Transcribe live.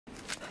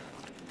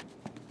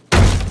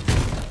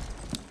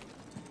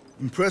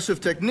Impressive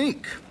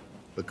technique,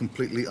 but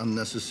completely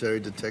unnecessary,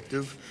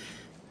 Detective.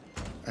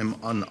 I'm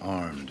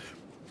unarmed.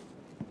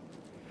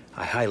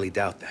 I highly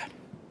doubt that.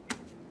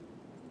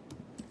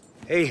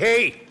 Hey,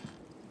 hey!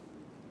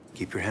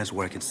 Keep your hands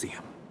where I can see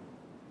them.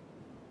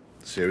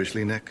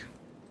 Seriously, Nick?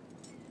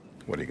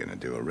 What are you gonna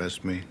do,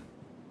 arrest me?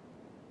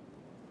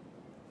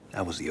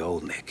 That was the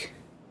old Nick.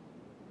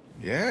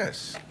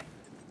 Yes.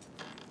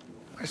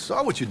 I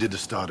saw what you did to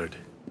Stoddard.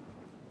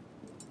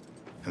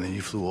 And then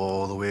you flew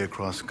all the way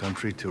across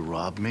country to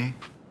rob me?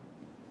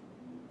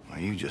 Well,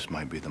 you just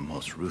might be the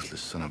most ruthless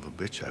son of a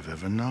bitch I've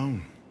ever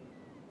known.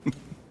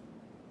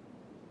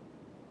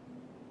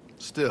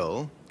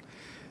 Still,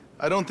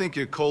 I don't think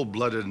you're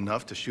cold-blooded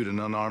enough to shoot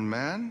an unarmed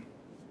man.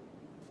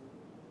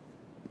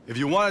 If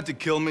you wanted to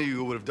kill me,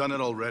 you would have done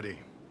it already.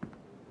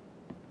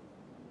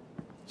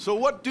 So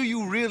what do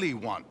you really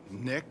want,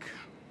 Nick?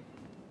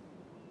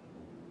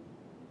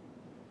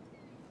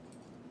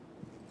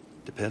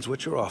 Depends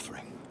what you're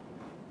offering.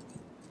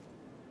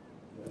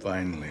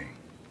 Finally.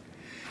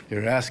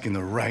 You're asking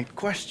the right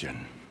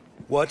question.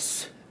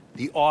 What's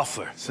the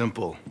offer?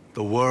 Simple.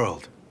 The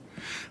world.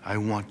 I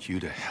want you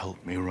to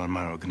help me run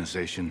my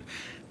organization,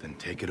 then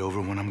take it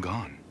over when I'm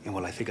gone. And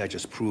well, I think I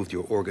just proved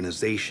your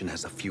organization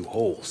has a few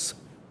holes.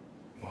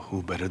 Well,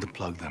 who better to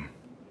plug them?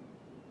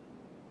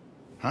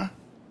 Huh?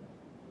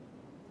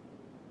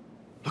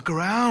 Look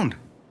around.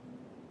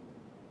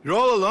 You're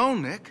all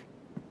alone, Nick.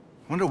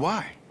 Wonder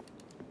why?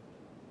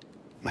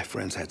 My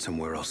friends had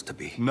somewhere else to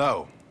be.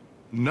 No.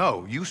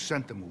 No, you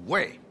sent them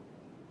away.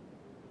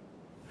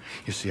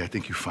 You see, I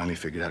think you finally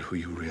figured out who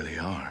you really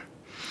are.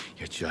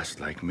 You're just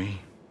like me.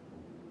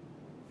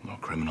 More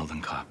criminal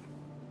than cop.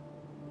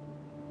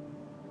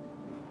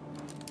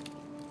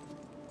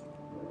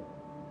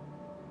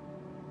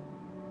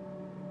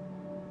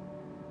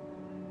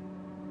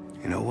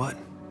 You know what?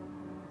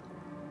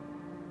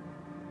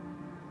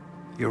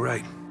 You're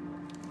right.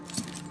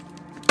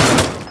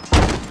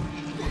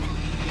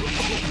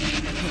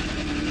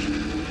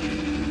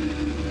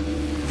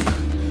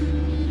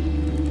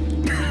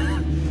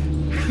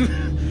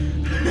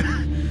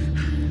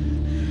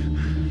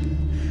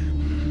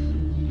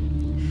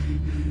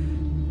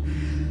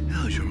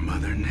 How's your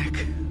mother,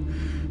 Nick?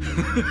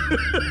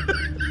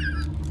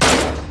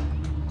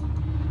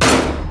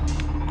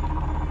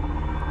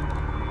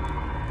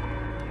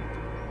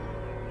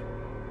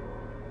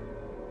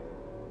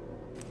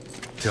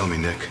 Tell me,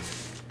 Nick,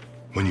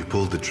 when you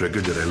pulled the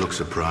trigger, did I look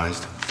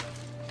surprised?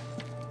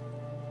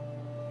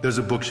 There's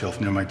a bookshelf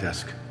near my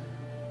desk.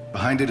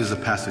 Behind it is a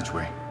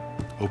passageway.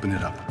 Open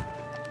it up.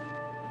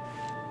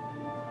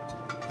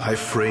 I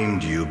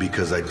framed you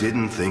because I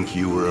didn't think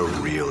you were a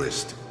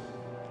realist.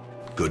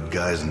 Good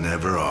guys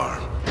never are.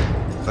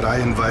 But I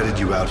invited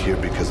you out here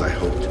because I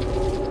hoped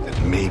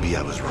that maybe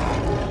I was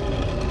wrong.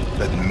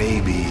 That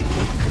maybe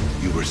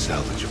you were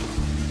salvageable.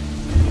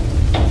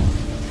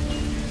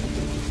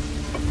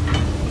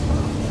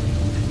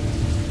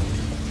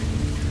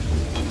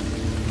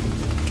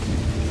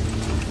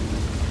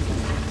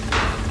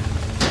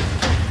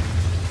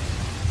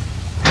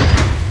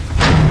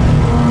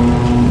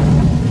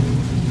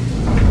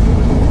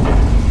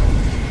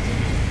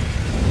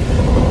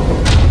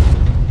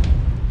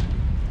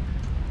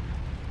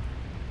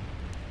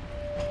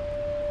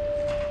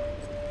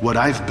 What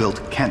I've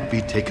built can't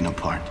be taken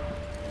apart.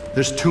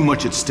 There's too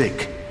much at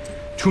stake.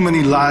 Too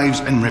many lives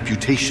and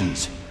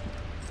reputations.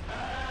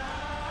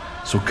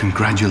 So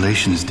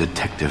congratulations,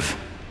 Detective.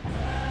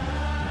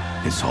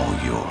 It's all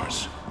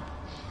yours.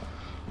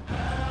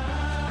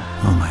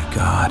 Oh my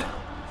God.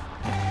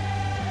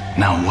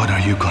 Now what are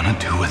you gonna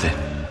do with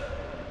it?